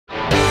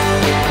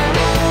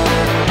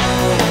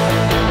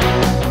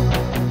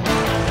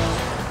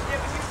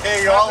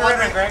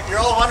You're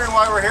all wondering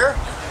why we're here?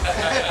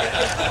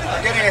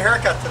 We're getting a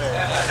haircut today.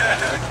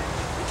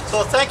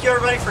 So thank you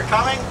everybody for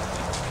coming.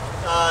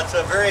 It's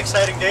a very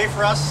exciting day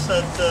for us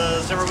at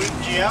Zimmer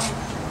Wheaton GM.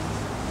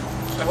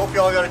 I hope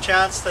you all got a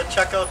chance to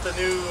check out the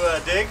new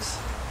digs.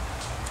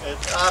 It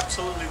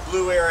absolutely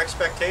blew away our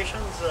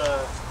expectations.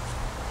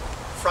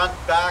 Front,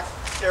 back,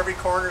 every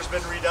corner's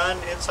been redone,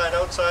 inside,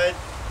 outside.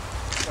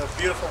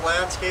 Beautiful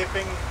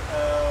landscaping,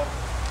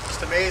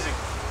 just amazing.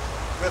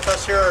 With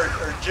us here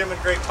are Jim and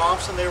Greg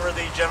Thompson. They were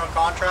the general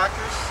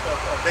contractors,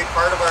 a big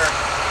part of our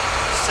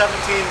 17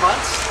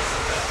 months.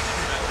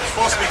 It's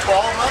supposed to be 12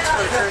 months,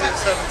 but it turned into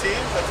 17.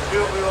 But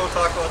we won't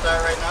talk about that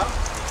right now.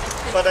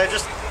 But I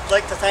just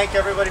like to thank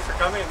everybody for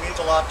coming. It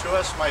means a lot to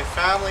us. My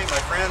family,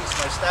 my friends,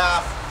 my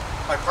staff,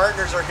 my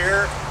partners are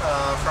here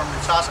from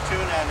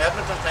Saskatoon and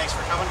Edmonton. Thanks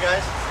for coming,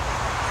 guys.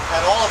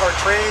 And all of our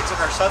trades and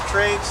our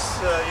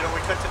sub-trades, you know, we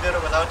couldn't have did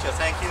it without you.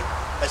 Thank you.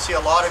 I see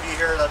a lot of you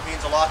here. That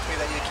means a lot to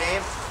me that you came.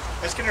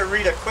 I'm just going to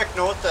read a quick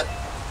note that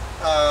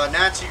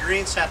Nancy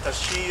Green sent us.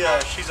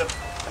 She's an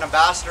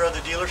ambassador of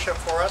the dealership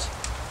for us,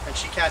 and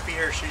she can't be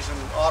here. She's in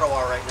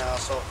Ottawa right now.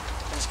 So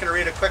I'm just going to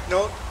read a quick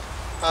note.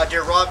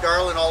 Dear Rob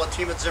Darrell and all the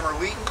team at Zimmer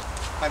Wheaton,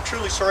 I'm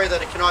truly sorry that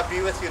I cannot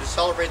be with you to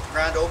celebrate the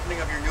grand opening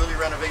of your newly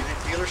renovated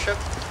dealership.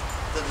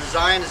 The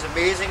design is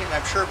amazing, and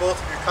I'm sure both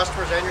of your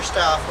customers and your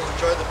staff will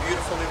enjoy the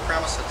beautiful new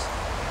premises.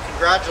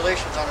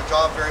 Congratulations on a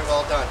job very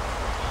well done.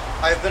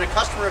 I have been a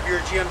customer of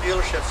your GM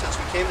dealership since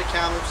we came to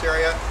Kamloops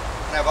area,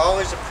 and I've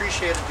always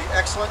appreciated the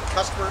excellent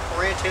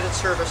customer-oriented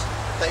service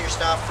that your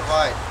staff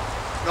provide.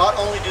 Not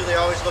only do they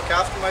always look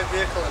after my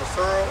vehicle in a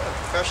thorough and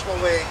professional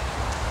way,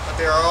 but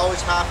they are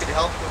always happy to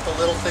help with the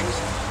little things,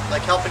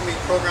 like helping me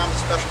program the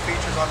special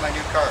features on my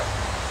new car.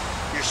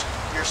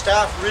 Your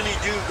staff really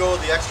do go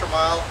the extra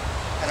mile,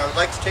 and I would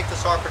like to take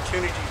this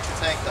opportunity to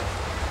thank them.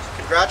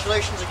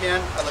 Congratulations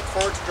again. I look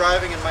forward to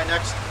driving into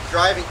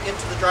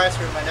the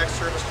drive-thru in my next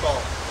service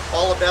call.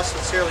 All the best,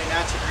 sincerely,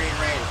 Nancy Green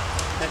Rain.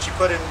 Then she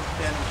put in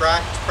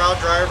brackets, proud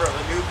driver of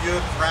a new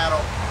Buick Verano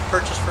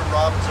purchased from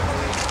Rob and Zimmer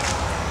Wheaton.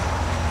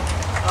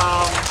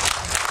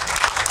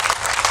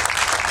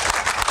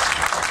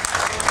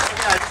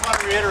 Again, I just want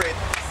to reiterate,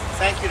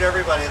 thank you to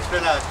everybody. It's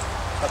been a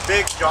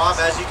big job,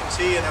 as you can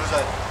see, and it was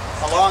a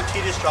long,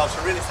 tedious job.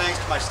 So really thanks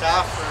to my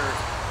staff for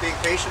being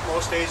patient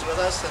most days with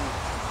us, and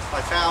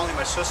my family,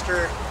 my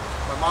sister,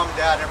 my mom and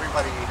dad,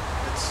 everybody.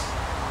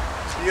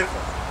 It's beautiful.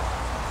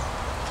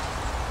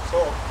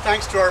 So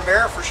thanks to our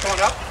mayor for showing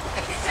up.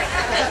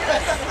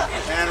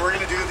 And we're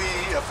going to do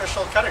the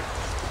official cutting.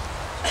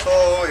 So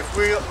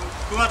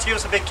who wants to give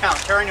us a big count?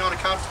 Karen, you want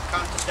to count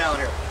us down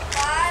here?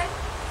 5,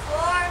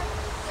 4,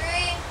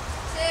 3,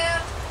 2,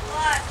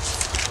 1.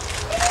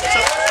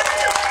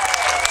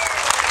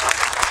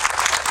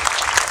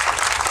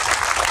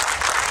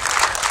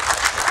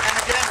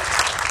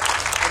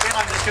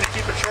 I'm just going to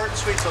keep it short and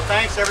sweet. So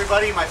thanks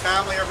everybody, my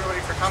family, everybody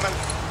for coming.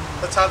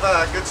 Let's have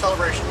a good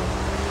celebration.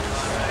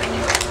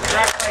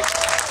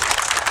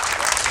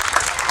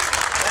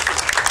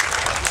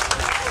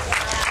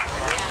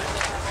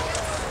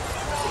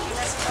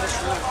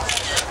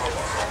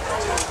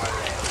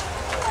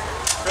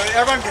 So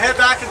everyone head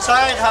back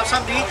inside, have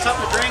something to eat,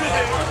 something to drink.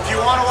 If you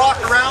want to walk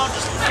around,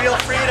 just feel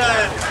free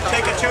to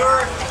take a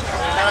tour.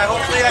 And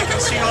hopefully I can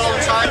see you all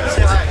inside and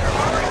say hi.